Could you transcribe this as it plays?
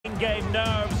game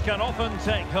nerves can often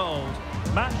take hold.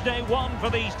 Match day one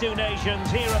for these two nations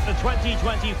here at the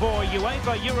 2024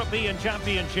 UEFA European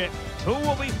Championship. Who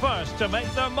will be first to make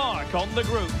their mark on the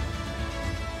group?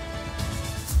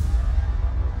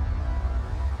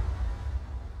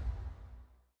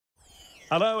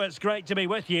 Hello, it's great to be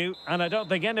with you, and I don't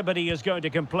think anybody is going to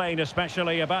complain,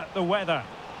 especially about the weather.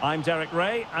 I'm Derek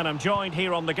Ray, and I'm joined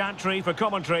here on the gantry for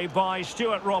commentary by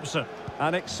Stuart Robson.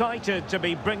 And excited to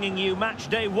be bringing you match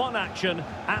day one action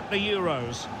at the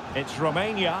Euros. It's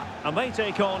Romania, and they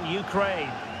take on Ukraine.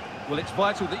 Well, it's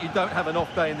vital that you don't have an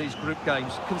off day in these group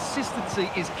games. Consistency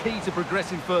is key to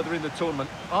progressing further in the tournament.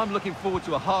 I'm looking forward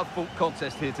to a hard-fought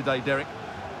contest here today, Derek.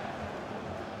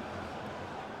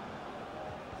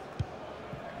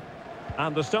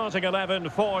 And the starting 11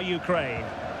 for Ukraine.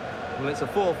 Well, it's a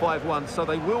 4-5-1, so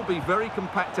they will be very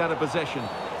compact out of possession,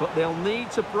 but they'll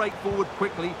need to break forward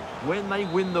quickly when they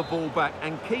win the ball back,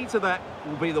 and key to that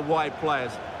will be the wide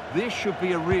players. This should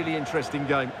be a really interesting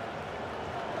game.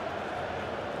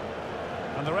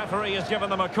 And the referee has given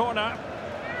them a corner.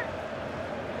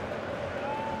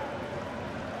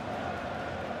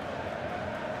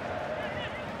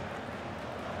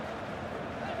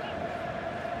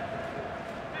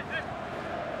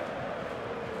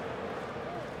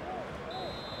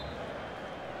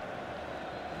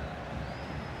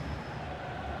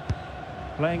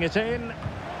 Playing it in.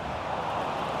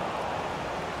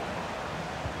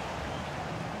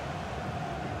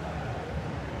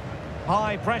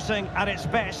 High pressing at its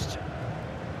best.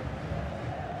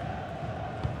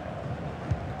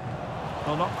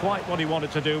 Well, not quite what he wanted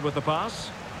to do with the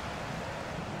pass.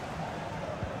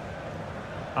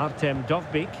 Artem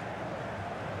Dovbyk.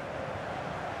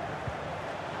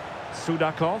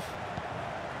 Sudakov.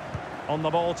 On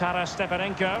the ball, Taras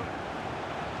Stepanenko.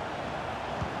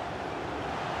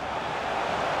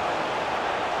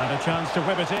 And a chance to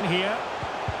whip it in here.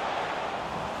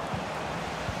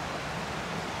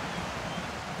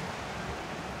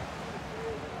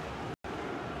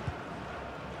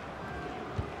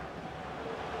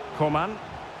 Coman.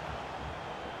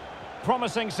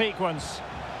 Promising sequence.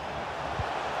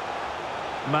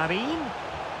 Marin.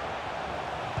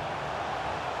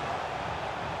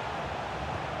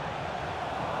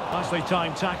 Nicely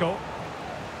timed tackle.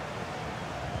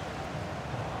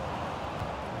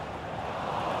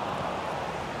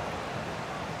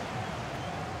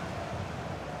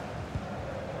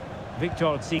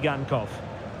 Viktor Tsigankov.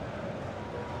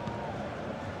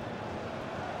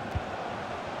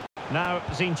 Now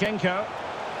Zinchenko.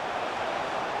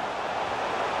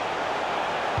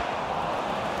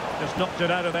 Just knocked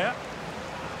it out of there.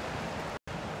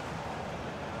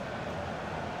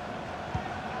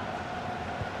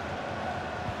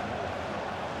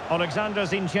 Alexander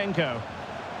Zinchenko.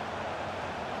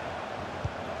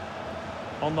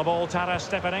 On the ball, Taras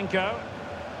Stepanenko.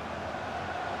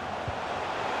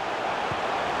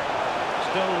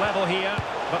 Still level here,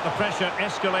 but the pressure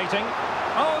escalating.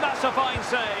 Oh, that's a fine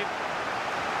save.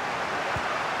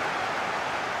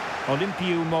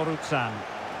 Olimpiu Morutsan.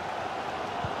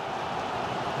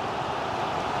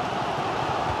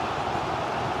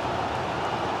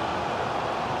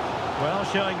 Well,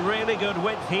 showing really good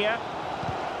width here.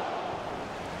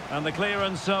 And the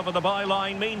clearance over the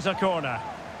byline means a corner.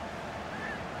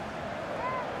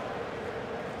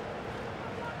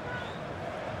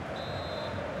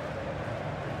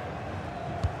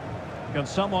 Can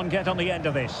someone get on the end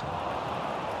of this?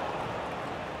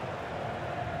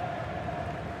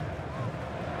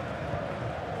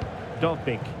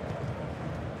 Dovbyk.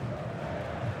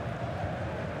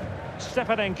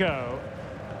 Stepanenko.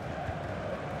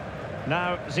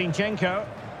 Now Zinchenko.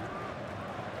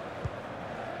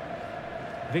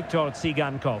 Viktor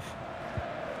Tsigankov.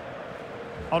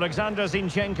 Alexander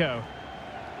Zinchenko.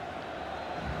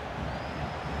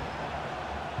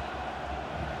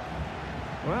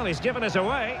 Well, he's given us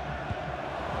away.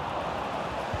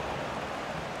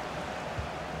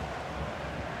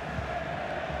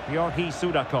 Georgi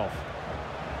Sudakov.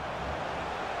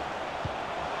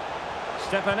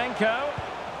 Stepanenko.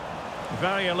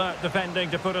 Very alert defending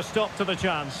to put a stop to the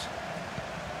chance.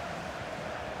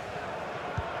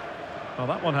 Well,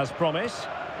 that one has promise.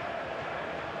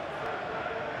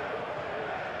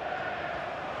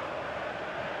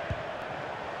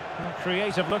 A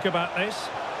creative look about this.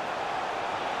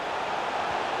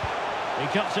 He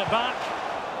cuts it back.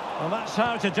 Well, that's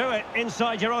how to do it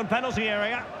inside your own penalty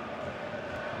area.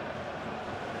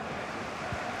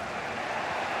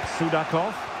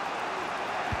 Sudakov.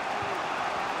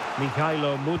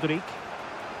 Mikhailo Mudryk.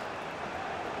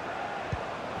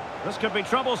 This could be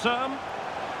troublesome.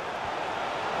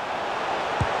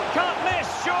 Can't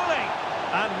miss, surely.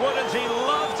 And wouldn't he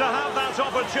love to have that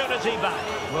opportunity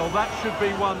back? Well, that should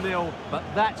be 1-0, but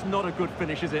that's not a good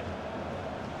finish, is it?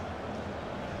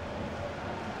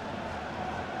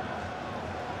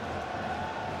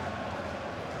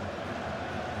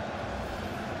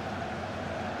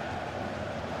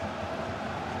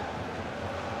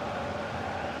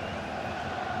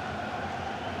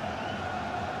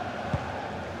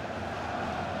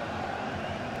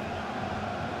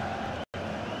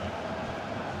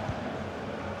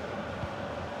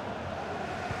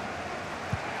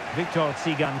 Viktor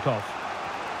Tsigankov.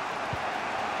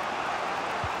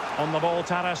 On the ball,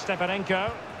 Taras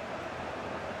Stepanenko.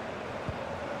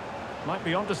 Might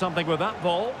be onto something with that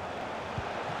ball.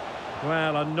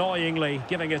 Well, annoyingly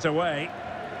giving it away.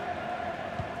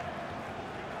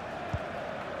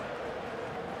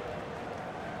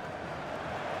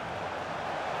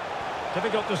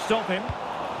 Difficult to stop him,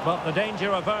 but the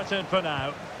danger averted for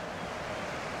now.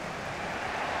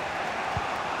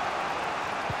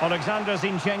 Alexander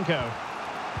Zinchenko.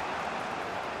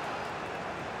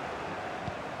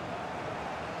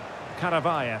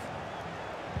 Karavayev.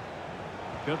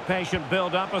 Good patient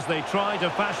build-up as they try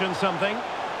to fashion something.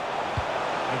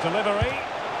 The delivery.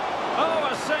 Oh,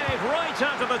 a save right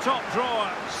out of the top drawer.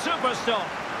 Super stop.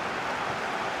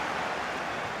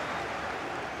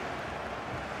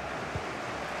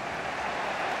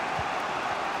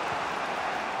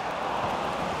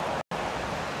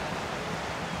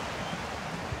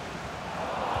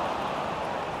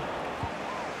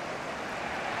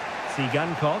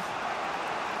 Tsigankov.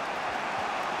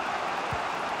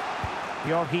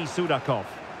 Georgi Sudakov.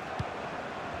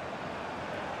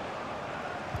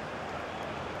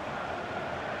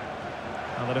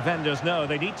 Well, the defenders know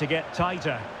they need to get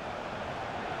tighter.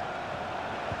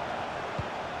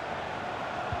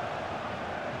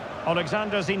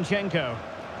 Alexander Zinchenko.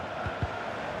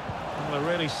 Well, a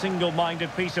really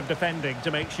single-minded piece of defending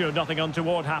to make sure nothing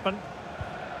untoward happened.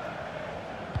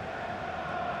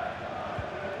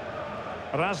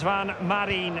 Razvan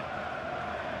Marin.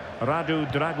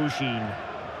 Radu Dragushin.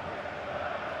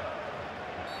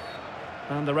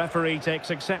 And the referee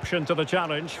takes exception to the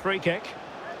challenge. Free kick.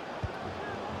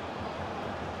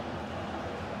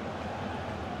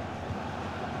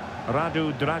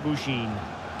 Radu Dragushin.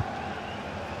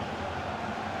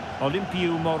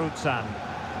 Olimpiu Morutsan.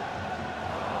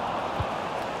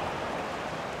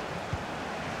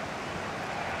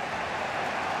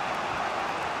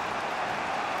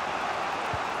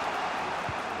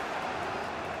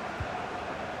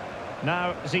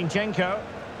 Now Zinchenko.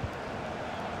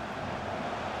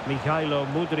 Mikhailo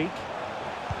Mudryk.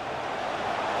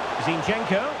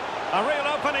 Zinchenko. A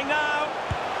real opening now.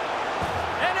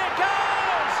 In it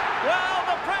goes! Well,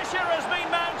 the pressure has been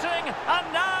mounting,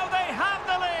 and now they have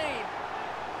the lead.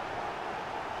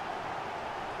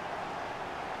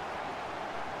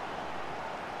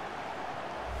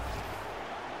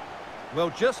 Well,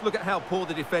 just look at how poor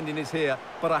the defending is here,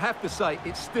 but I have to say,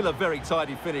 it's still a very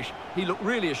tidy finish. He looked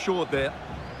really assured there.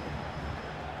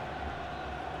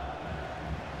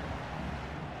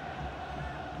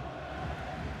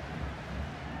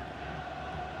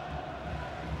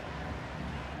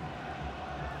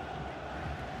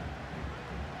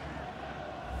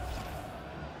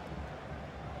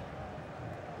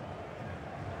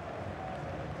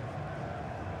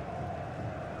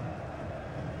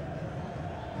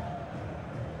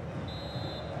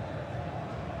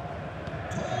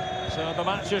 So the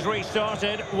match has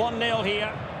restarted, 1-0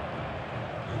 here.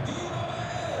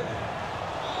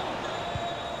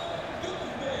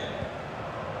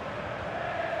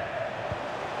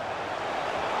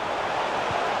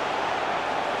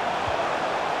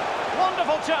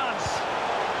 Wonderful chance.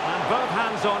 And both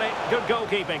hands on it, good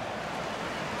goalkeeping.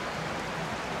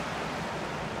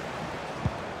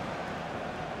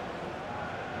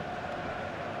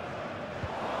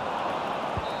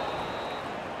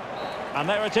 And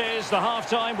there it is, the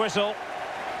half-time whistle.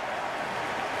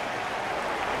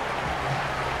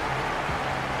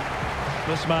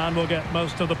 This man will get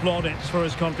most of the plaudits for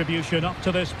his contribution up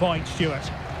to this point,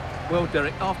 Stuart. Well,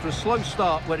 Derek, after a slow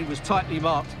start where he was tightly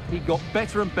marked, he got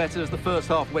better and better as the first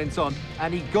half went on,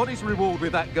 and he got his reward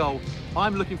with that goal.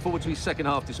 I'm looking forward to his second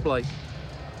half display.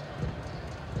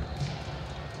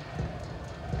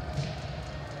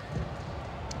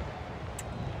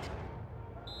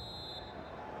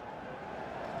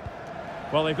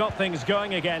 Well, they've got things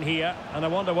going again here, and I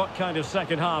wonder what kind of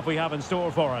second half we have in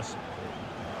store for us.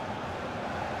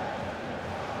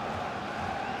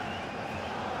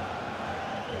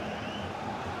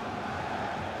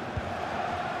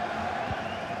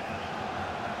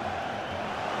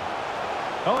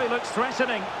 Oh, he looks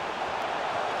threatening.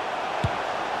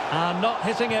 And not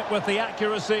hitting it with the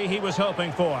accuracy he was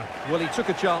hoping for. Well, he took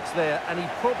a chance there, and he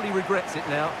probably regrets it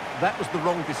now. That was the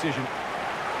wrong decision.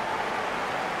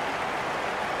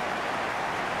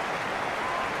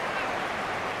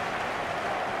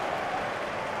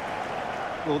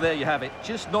 Well, there you have it.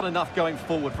 Just not enough going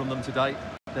forward from them today.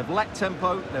 They've lacked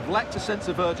tempo, they've lacked a sense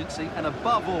of urgency, and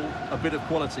above all, a bit of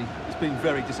quality. It's been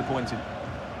very disappointing.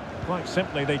 Quite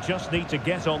simply, they just need to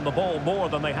get on the ball more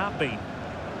than they have been.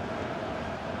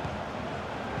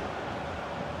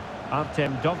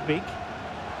 Artem Dovbyk.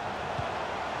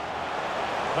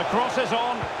 The cross is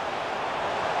on.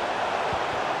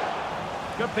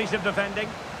 Good piece of defending.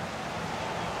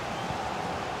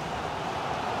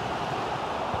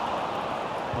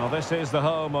 Well, this is the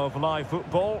home of live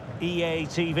football, EA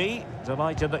TV.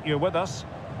 Delighted that you're with us,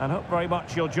 and hope very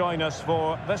much you'll join us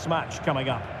for this match coming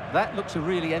up. That looks a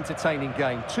really entertaining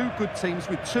game. Two good teams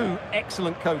with two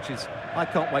excellent coaches. I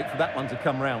can't wait for that one to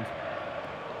come round.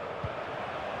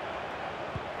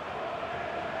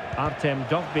 Artem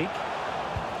Dovbyk.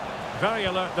 Very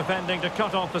alert defending to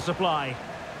cut off the supply.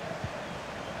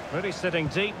 Really sitting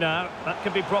deep now. That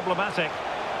could be problematic.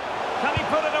 Can he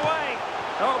put it away?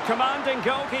 Oh, commanding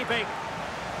goalkeeping.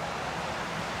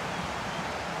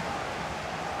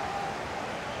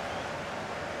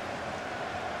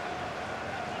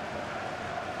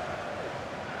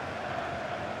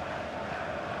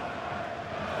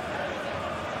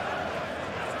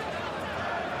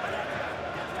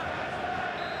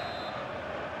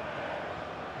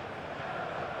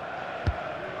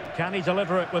 Can he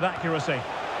deliver it with accuracy?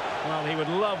 Well, he would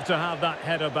love to have that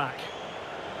header back.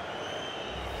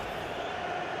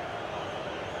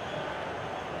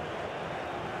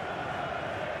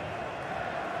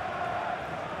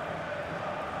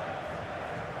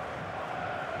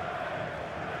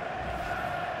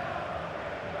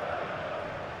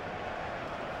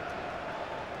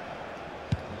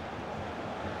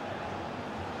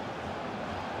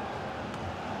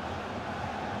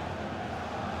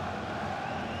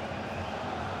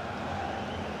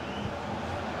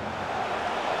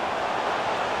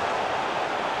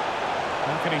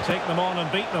 How can he take them on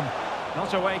and beat them?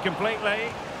 Not away completely.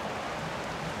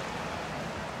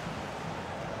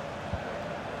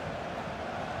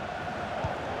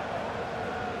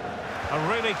 A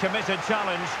really committed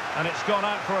challenge, and it's gone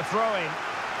out for a throw-in.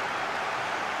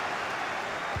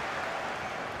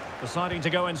 Deciding to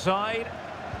go inside.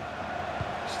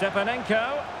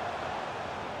 Stepanenko.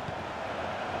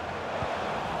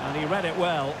 And he read it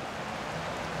well.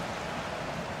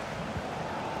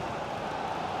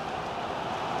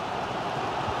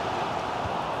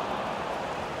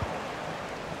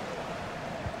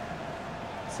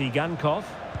 Sigankov.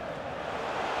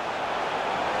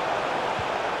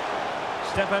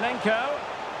 Stepanenko.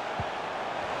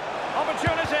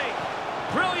 Opportunity.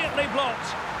 Brilliantly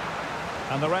blocked.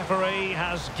 And the referee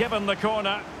has given the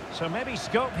corner. So maybe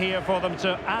scope here for them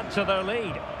to add to their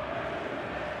lead.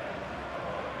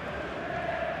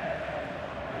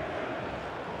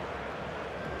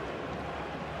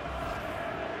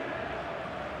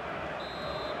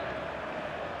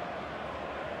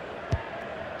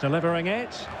 Delivering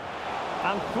it.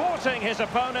 And thwarting his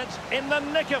opponent in the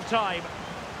nick of time.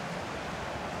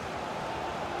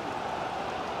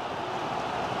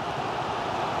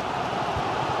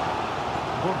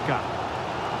 Burka.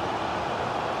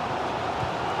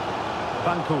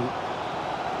 Banku.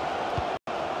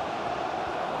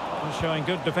 Showing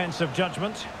good defensive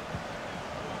judgment.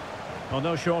 Well,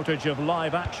 no shortage of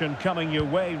live action coming your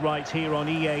way right here on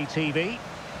EA TV.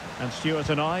 And Stuart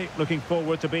and I looking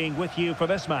forward to being with you for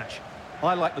this match.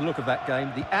 I like the look of that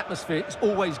game. The atmosphere is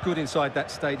always good inside that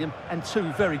stadium, and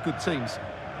two very good teams.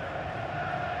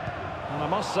 And I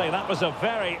must say that was a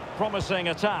very promising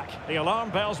attack. The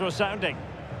alarm bells were sounding.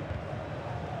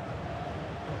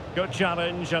 Good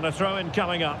challenge and a throw-in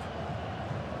coming up.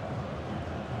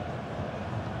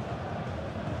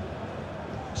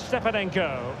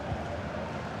 Stepanenko.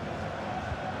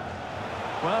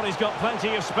 Well, he's got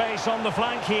plenty of space on the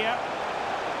flank here.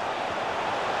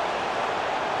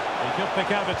 He could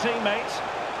pick out a teammate.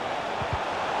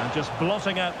 And just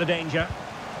blotting out the danger.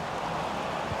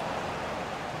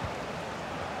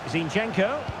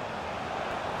 Zinchenko.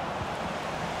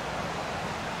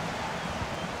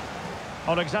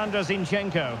 Alexander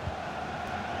Zinchenko.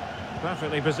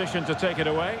 Perfectly positioned to take it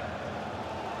away.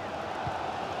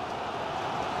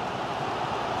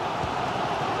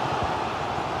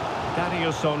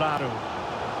 Dario Solaru.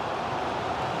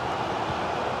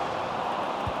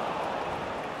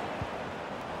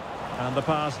 And the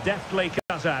pass deftly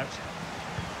cut out.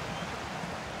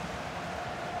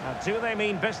 Now, do they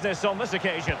mean business on this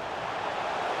occasion?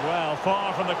 Well,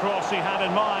 far from the cross he had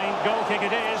in mind. Goal kick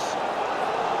it is.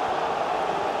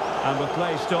 And with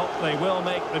play stopped, they will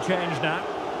make the change now.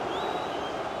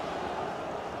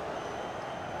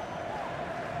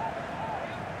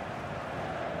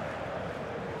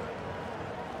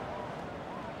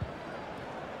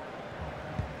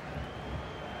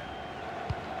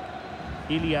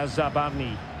 Ilya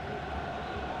Zabarny.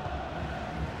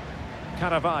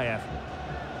 Karavayev.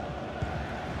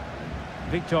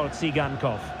 Viktor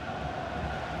Tsigankov.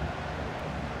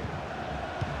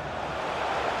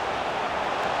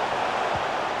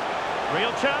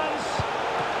 Real chance.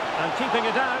 And keeping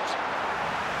it out.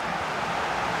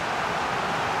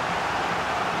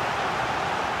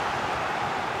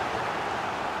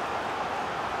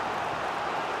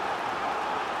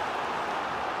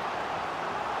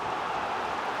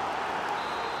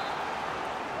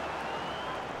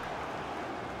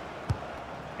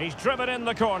 He's driven in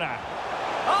the corner.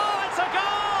 Oh, it's a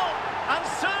goal! And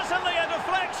certainly a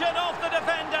deflection off the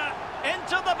defender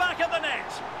into the back of the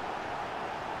net.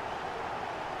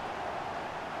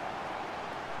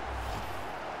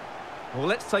 Well,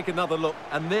 let's take another look,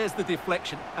 and there's the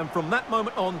deflection. And from that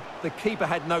moment on, the keeper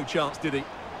had no chance, did he?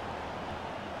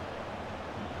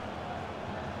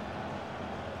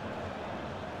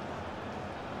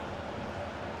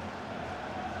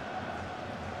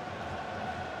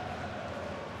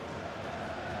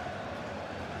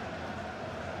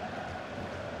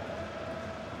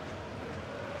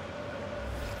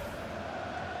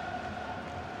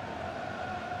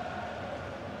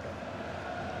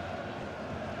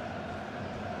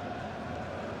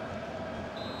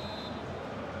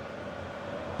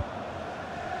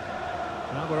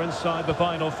 Now we're inside the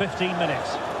final 15 minutes.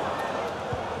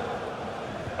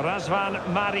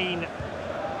 Razvan Marin.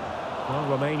 Well,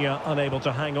 Romania unable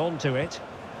to hang on to it.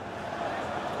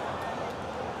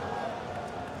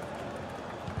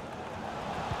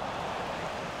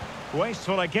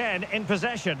 Wasteful again in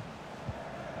possession.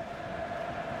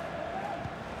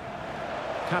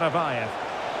 Karavayev.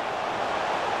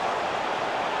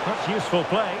 That's useful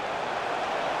play.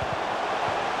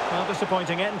 Well,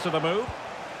 disappointing end to the move.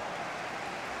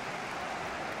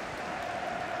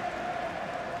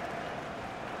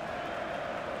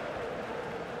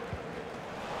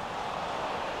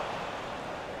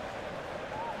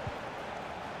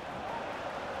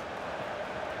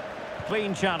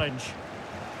 Clean challenge.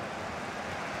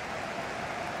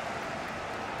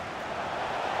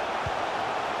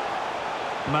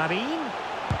 Marin.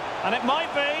 And it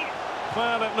might be.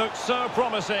 Well, it looks so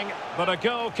promising, but a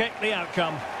goal kicked the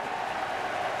outcome.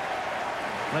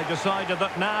 They decided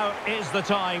that now is the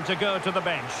time to go to the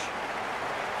bench.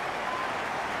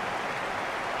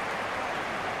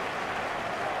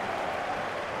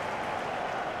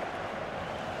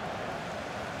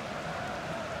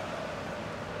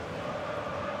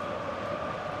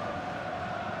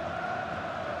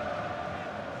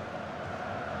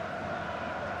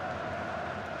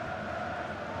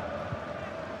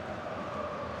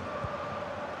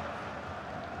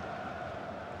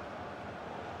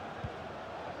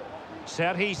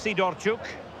 Serhii Sidorchuk.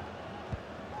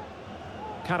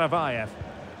 Karavayev.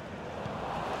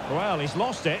 Well, he's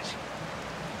lost it.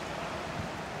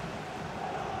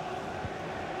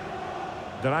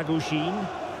 Dragushin.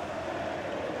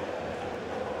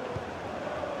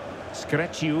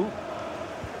 Skreciu.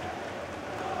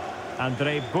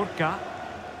 Andrei Burka.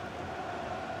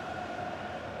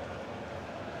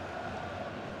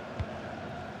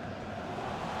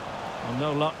 Well,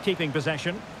 no luck keeping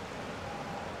possession.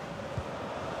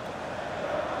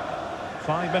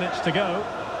 5 minutes to go.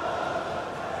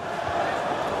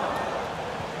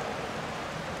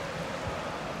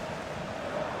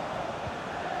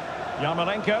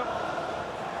 Yarmolenko.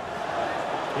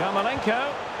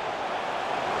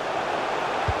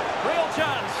 Real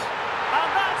chance.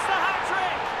 And that's the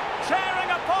hat-trick. Tearing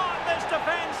apart this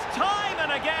defence time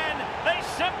and again. They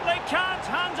simply can't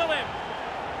handle him.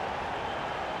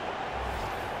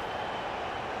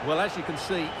 Well, as you can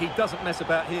see, he doesn't mess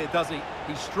about here, does he?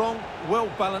 He's strong,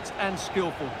 well-balanced and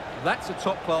skillful. That's a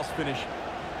top-class finish.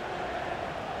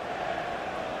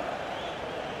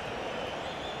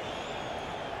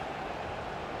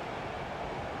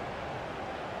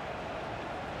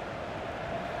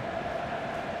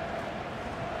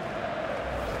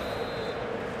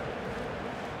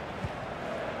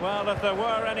 Well, if there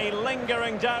were any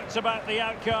lingering doubts about the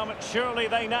outcome, surely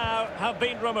they now have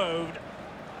been removed.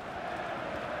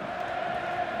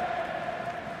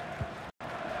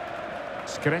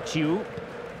 Skreciu.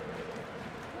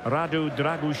 Radu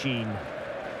Dragushin.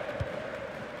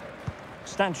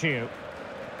 Stanciu.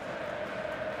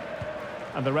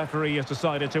 And the referee has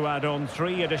decided to add on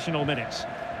 3 additional minutes.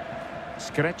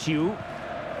 Skreciu.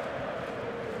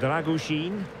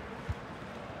 Dragushin.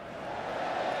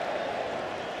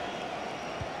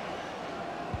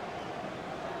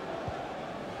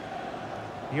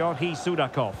 Georgi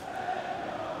Sudakov.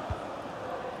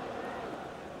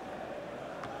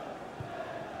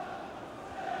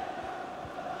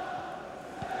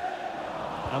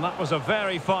 And that was a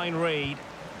very fine read.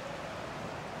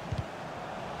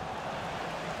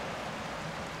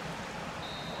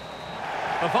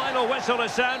 The final whistle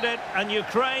has sounded, and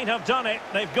Ukraine have done it.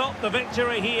 They've got the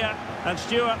victory here. And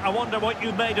Stuart, I wonder what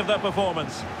you made of their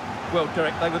performance. Well,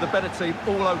 Derek, they were the better team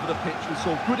all over the pitch. We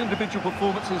saw good individual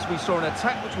performances. We saw an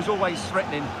attack which was always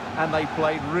threatening, and they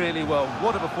played really well.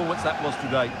 What a performance that was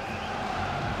today.